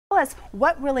us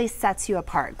what really sets you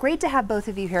apart. Great to have both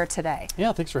of you here today.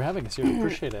 Yeah, thanks for having us here.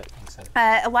 Appreciate it.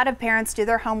 A lot of parents do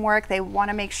their homework. They want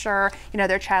to make sure,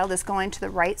 their child is going to the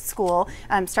right school.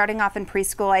 Starting off in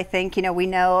preschool, I think, we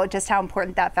know just how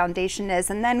important that foundation is.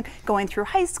 And then going through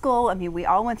high school, I mean, we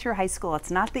all went through high school.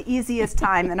 It's not the easiest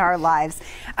time in our lives.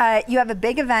 You have a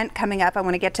big event coming up. I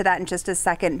want to get to that in just a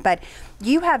second. But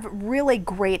you have really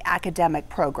great academic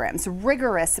programs,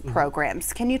 rigorous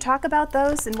programs. Can you talk about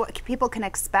those and what people can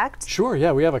expect? Sure,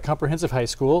 yeah. We have a comprehensive high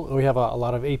school. We have a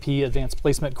lot of AP advanced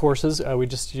placement courses. We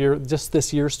just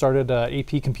this year started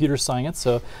AP computer science,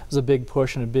 so it was a big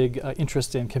push and a big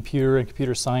interest in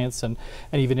computer science and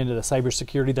even into the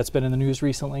cybersecurity that's been in the news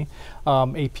recently.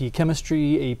 AP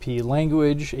chemistry, AP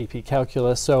language, AP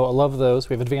calculus, so I love those.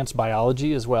 We have advanced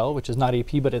biology as well, which is not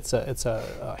AP, but it's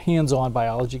a hands-on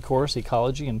biology course,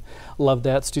 ecology, and love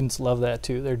that. Students love that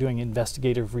too. They're doing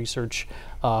investigative research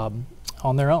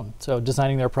on their own, so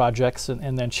designing their projects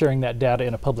and then sharing that data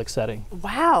in a public setting.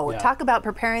 Wow, yeah. Talk about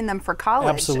preparing them for college.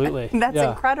 Absolutely. That's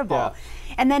yeah. incredible. Yeah.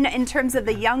 And then in terms of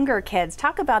the younger kids,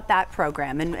 talk about that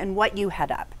program and what you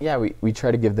head up. Yeah, we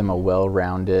try to give them a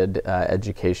well-rounded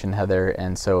education, Heather,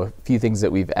 and so a few things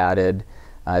that we've added,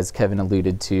 as Kevin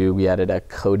alluded to, we added a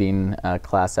coding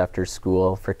class after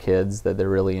school for kids that they're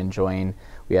really enjoying.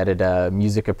 We added a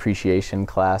music appreciation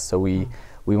class, so we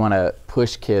want to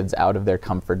push kids out of their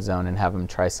comfort zone and have them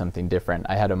try something different.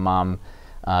 I had a mom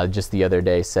just the other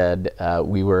day said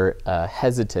we were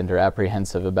hesitant or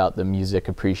apprehensive about the music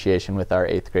appreciation with our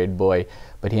 8th grade boy,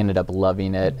 but he ended up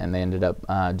loving it, and they ended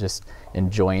up just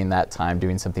enjoying that time,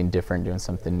 doing something different, doing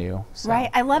something new. So, right,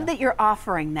 I love that you're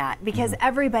offering that, because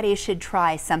everybody should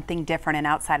try something different and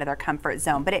outside of their comfort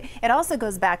zone. But it also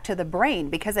goes back to the brain,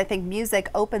 because I think music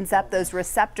opens up those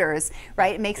receptors,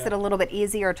 right? It makes it a little bit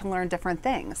easier to learn different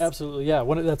things. Absolutely, yeah.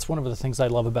 That's one of the things I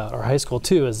love about our high school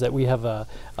too, is that we have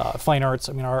fine arts.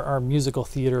 I mean, our musical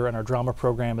theater and our drama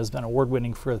program has been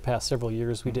award-winning for the past several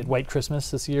years. We did White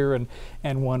Christmas this year and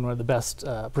won one of the best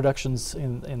productions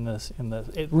in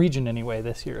the region anyway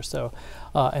this year. So,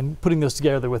 and putting those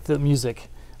together with the music,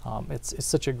 it's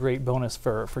such a great bonus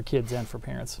for kids and for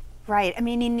parents. Right. I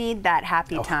mean, you need that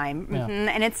happy time. Yeah.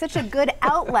 And it's such a good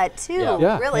outlet, too.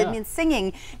 Yeah, really. yeah. I mean,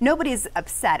 singing, nobody's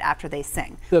upset after they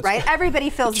sing, That's right? Everybody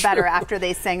feels better after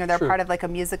they sing or they're part of like a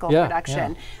musical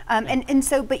production. And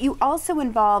so, but you also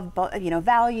involve,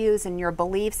 values and your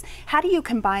beliefs. How do you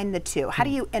combine the two? How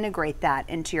do you integrate that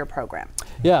into your program?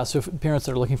 Yeah, so for parents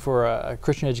that are looking for a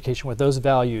Christian education with those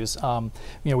values,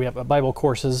 we have Bible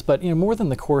courses, but more than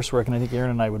the coursework, and I think Aaron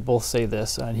and I would both say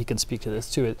this, and he can speak to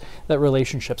this too, that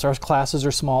relationships. Our classes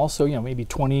are small, so maybe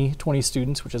 20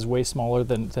 students, which is way smaller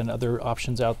than other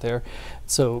options out there.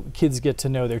 So kids get to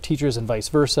know their teachers and vice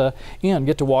versa, and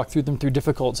get to walk through them through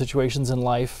difficult situations in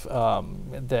life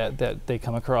that they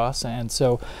come across. And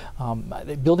so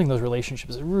building those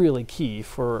relationships is really key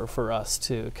for us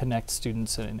to connect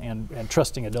students and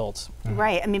trusting adults.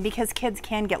 Right. I mean, because kids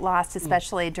can get lost,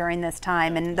 especially during this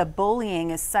time, and the bullying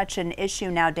is such an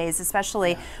issue nowadays,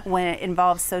 especially when it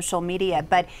involves social media.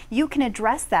 But you can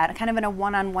address that kind of in a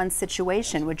one-on-one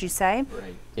situation, would you say?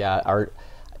 Right. Yeah,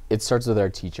 it starts with our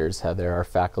teachers, Heather, our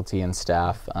faculty and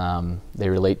staff. They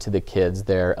relate to the kids.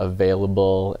 They're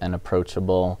available and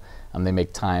approachable. They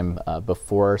make time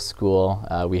before school.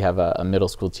 We have a middle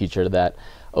school teacher that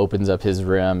opens up his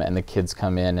room, and the kids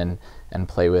come in and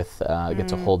play with, get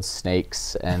to hold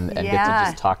snakes and get to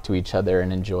just talk to each other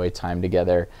and enjoy time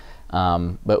together.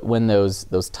 But when those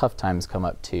tough times come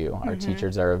up too, our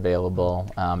teachers are available,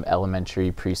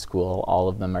 elementary, preschool, all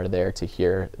of them are there to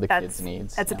hear the kids'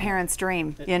 needs. That's a parent's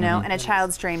dream, and a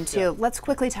child's dream too. Yeah. Let's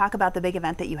quickly talk about the big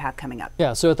event that you have coming up.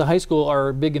 Yeah, so at the high school,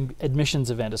 our big admissions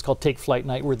event is called Take Flight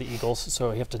Night. We're the Eagles,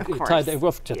 so you have to tie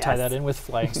that in with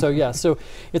flying. So yeah, so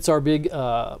it's our big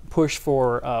push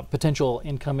for potential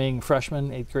incoming freshmen,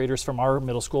 8th graders from our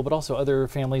middle school, but also other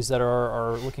families that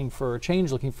are looking for a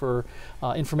change, looking for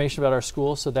information about our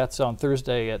school. So that's on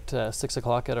Thursday at 6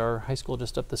 o'clock at our high school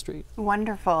just up the street.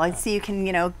 Wonderful. So you can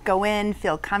go in,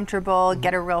 feel comfortable,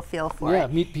 get a real feel for it. Yeah,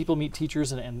 meet people, meet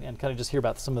teachers, and kind of just hear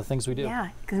about some of the things we do. Yeah,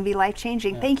 it can be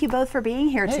life-changing. Thank you both for being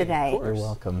here today. You're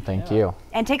welcome. Thank you.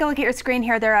 And take a look at your screen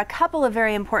here. There are a couple of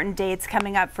very important dates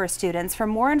coming up for students. For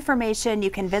more information, you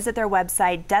can visit their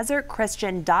website,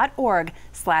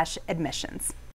 desertchristian.org/admissions.